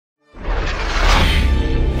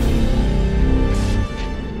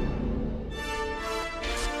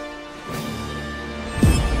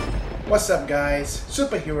What's up, guys?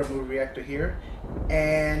 Superhero Movie Reactor here,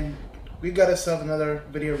 and we got ourselves another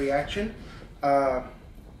video reaction.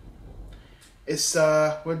 It's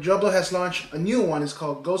where JoBlo has launched a new one. It's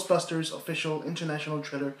called Ghostbusters Official International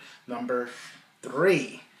Trailer number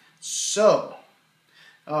 3. So,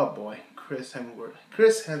 oh boy, Chris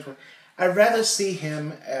Hemsworth. I'd rather see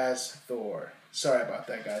him as Thor. Sorry about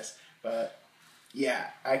that, guys, but yeah,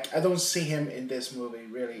 I don't see him in this movie.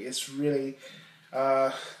 Really, it's really.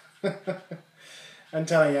 I'm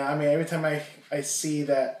telling you, I mean, every time I see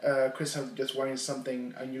that Chris is just wearing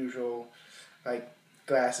something unusual, like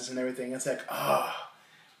glasses and everything, it's like,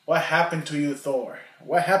 what happened to you, Thor?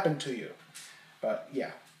 What happened to you? But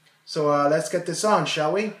yeah, so let's get this on,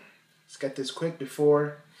 shall we? Let's get this quick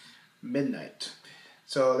before midnight.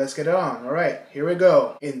 So let's get it on. All right, here we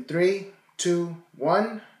go. In 3, 2,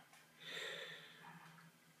 1.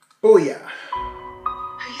 Booyah!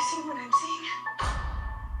 Are you seeing what I'm seeing?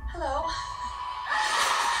 Hello?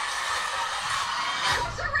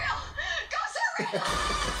 Ghosts are real! Ghosts are real!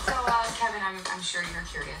 So, Kevin, I'm sure you're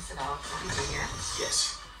curious about what we do here.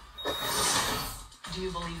 Yes. Do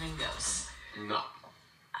you believe in ghosts? No.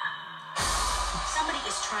 Somebody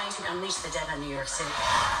is trying to unleash the dead on New York City.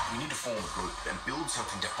 We need to form a group and build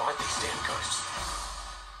something to fight these damn ghosts.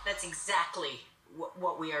 That's exactly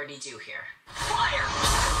what we already do here. Fire!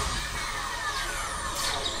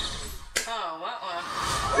 Oh, what?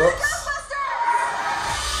 Whoops. Ghostbusters!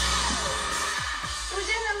 Who's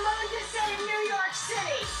in the mood to save New York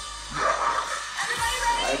City? Everybody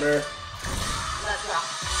ready? Fiber. Let's go.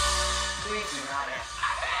 Please do not I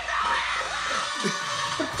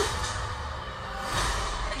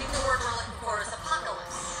think the word we're looking for is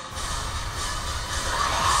apocalypse.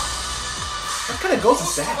 What kind of ghost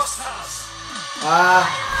is that?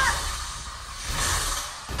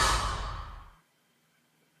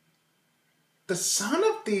 The sound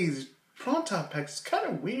of these proton packs is kind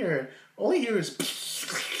of weird. All you hear is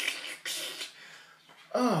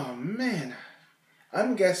oh man.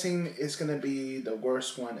 I'm guessing it's gonna be the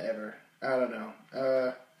worst one ever. I don't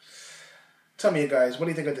know. Tell me, you guys, what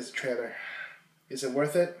do you think of this trailer? Is it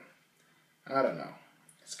worth it? I don't know.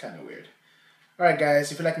 It's kind of weird. Alright,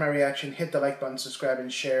 guys, if you like my reaction, hit the like button, subscribe,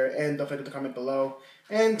 and share. And don't forget to comment below.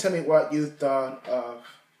 And tell me what you thought of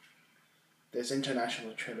this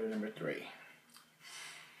international trailer number 3.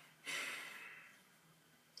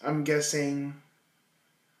 I'm guessing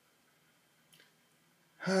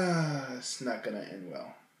it's not gonna end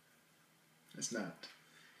well. It's not.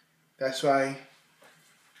 That's why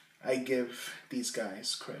I give these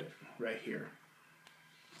guys credit right here.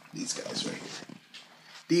 These guys right here.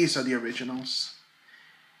 These are the originals,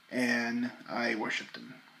 and I worship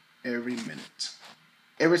them every minute.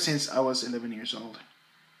 Ever since I was 11 years old.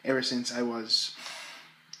 Ever since I was,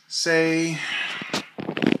 say,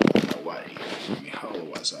 how old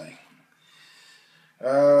was I?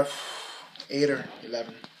 8 or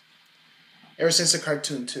 11. Ever since the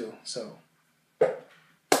cartoon too, so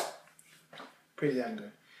pretty damn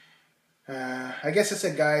good. I guess that's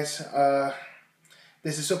it, guys.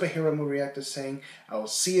 This is Superhero Movie Reactor saying I will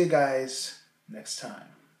see you guys next time.